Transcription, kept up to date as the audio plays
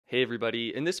Hey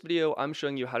everybody, in this video I'm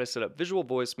showing you how to set up visual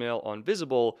voicemail on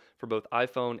Visible for both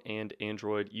iPhone and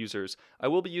Android users. I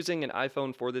will be using an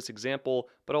iPhone for this example,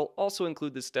 but I'll also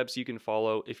include the steps you can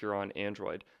follow if you're on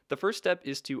Android. The first step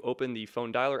is to open the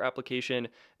phone dialer application,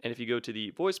 and if you go to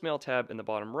the voicemail tab in the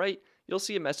bottom right, you'll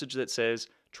see a message that says,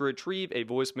 to retrieve a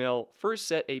voicemail, first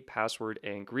set a password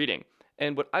and greeting.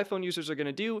 And what iPhone users are going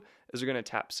to do is they're going to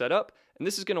tap setup, and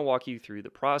this is going to walk you through the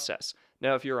process.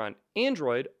 Now, if you're on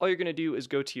Android, all you're going to do is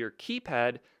go to your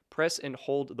keypad, press and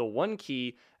hold the 1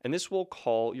 key, and this will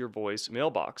call your voice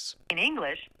mailbox. In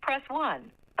English, press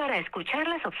 1. Para escuchar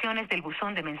las opciones del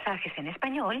buzón de mensajes en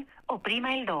español,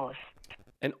 oprima el 2.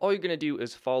 And all you're going to do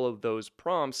is follow those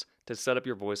prompts to set up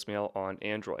your voicemail on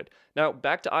Android. Now,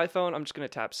 back to iPhone, I'm just going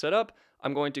to tap setup.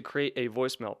 I'm going to create a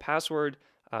voicemail password.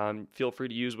 Feel free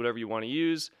to use whatever you want to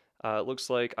use. It looks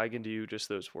like I can do just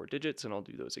those 4 digits, and I'll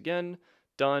do those again.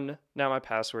 Done. Now my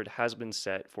password has been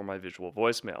set for my visual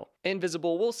voicemail. And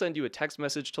Visible will send you a text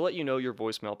message to let you know your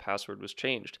voicemail password was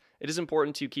changed. It is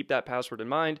important to keep that password in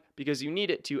mind because you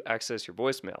need it to access your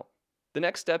voicemail. The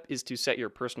next step is to set your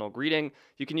personal greeting.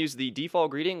 You can use the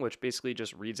default greeting, which basically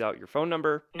just reads out your phone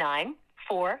number.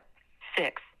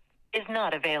 946 is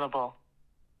not available.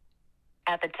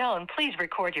 At the tone, please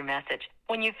record your message.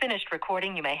 When you've finished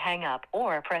recording, you may hang up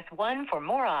or press 1 for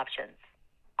more options.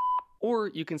 Or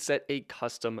you can set a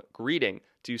custom greeting.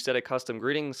 To set a custom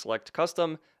greeting, select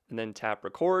custom and then tap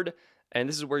record. And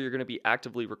this is where you're going to be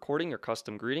actively recording your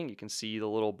custom greeting. You can see the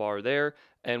little bar there.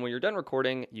 And when you're done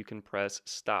recording, you can press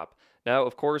stop. Now,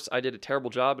 of course, I did a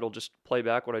terrible job. It'll just play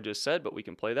back what I just said, but we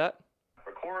can play that.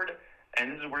 Record,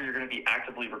 and this is where you're going to be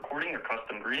actively recording your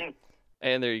custom greeting.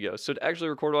 And there you go. So to actually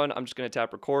record one, I'm just going to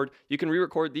tap record. You can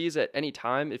re-record these at any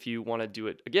time if you want to do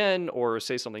it again or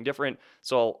say something different.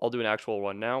 So I'll do an actual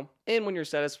one now. And when you're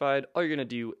satisfied, all you're going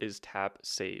to do is tap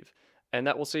save. And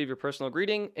that will save your personal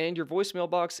greeting, and your voicemail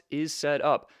box is set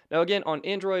up. Now again, on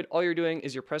Android, all you're doing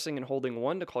is you're pressing and holding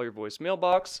 1 to call your voicemail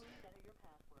box.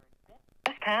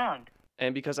 Press pound.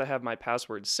 And because I have my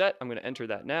password set, I'm going to enter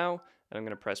that now, and I'm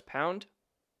going to press pound.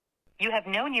 You have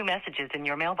no new messages in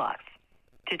your mailbox.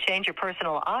 To change your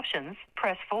personal options,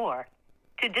 press 4.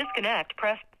 To disconnect,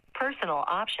 press personal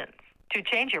options. To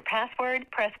change your password,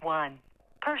 press 1.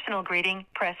 Personal greeting,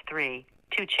 press 3.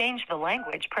 To change the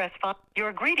language, press 5.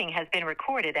 Your greeting has been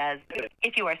recorded as.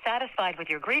 If you are satisfied with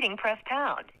your greeting, press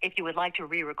pound. If you would like to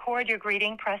re-record your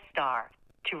greeting, press star.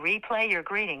 To replay your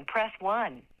greeting, press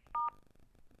 1.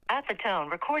 At the tone,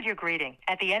 record your greeting.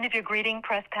 At the end of your greeting,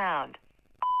 press pound.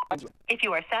 If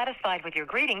you are satisfied with your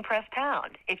greeting, press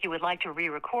pound. If you would like to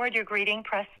re-record your greeting,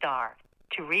 press star.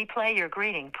 To replay your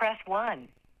greeting, press 1.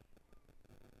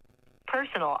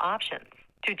 Personal options.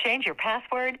 To change your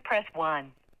password, press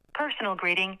 1. Personal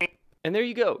greeting. And there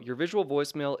you go. Your visual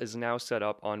voicemail is now set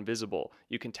up on Visible.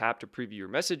 You can tap to preview your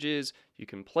messages, you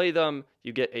can play them,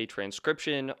 you get a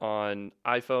transcription on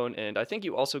iPhone, and I think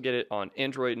you also get it on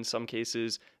Android in some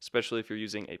cases, especially if you're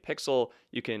using a Pixel.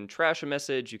 You can trash a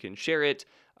message, you can share it,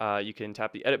 you can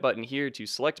tap the edit button here to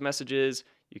select messages,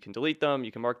 you can delete them,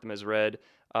 you can mark them as read,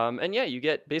 and yeah, you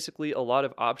get basically a lot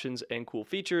of options and cool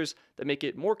features that make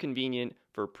it more convenient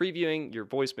for previewing your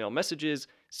voicemail messages,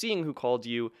 seeing who called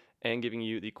you, and giving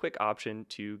you the quick option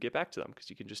to get back to them because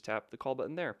you can just tap the call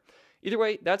button there. Either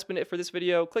way, that's been it for this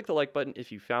video. Click the like button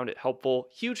if you found it helpful.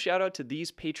 Huge shout out to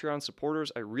these Patreon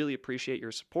supporters. I really appreciate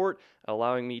your support,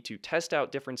 allowing me to test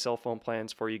out different cell phone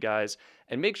plans for you guys.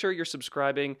 And make sure you're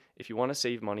subscribing if you want to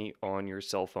save money on your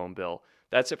cell phone bill.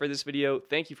 That's it for this video.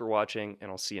 Thank you for watching, and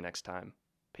I'll see you next time.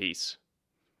 Peace.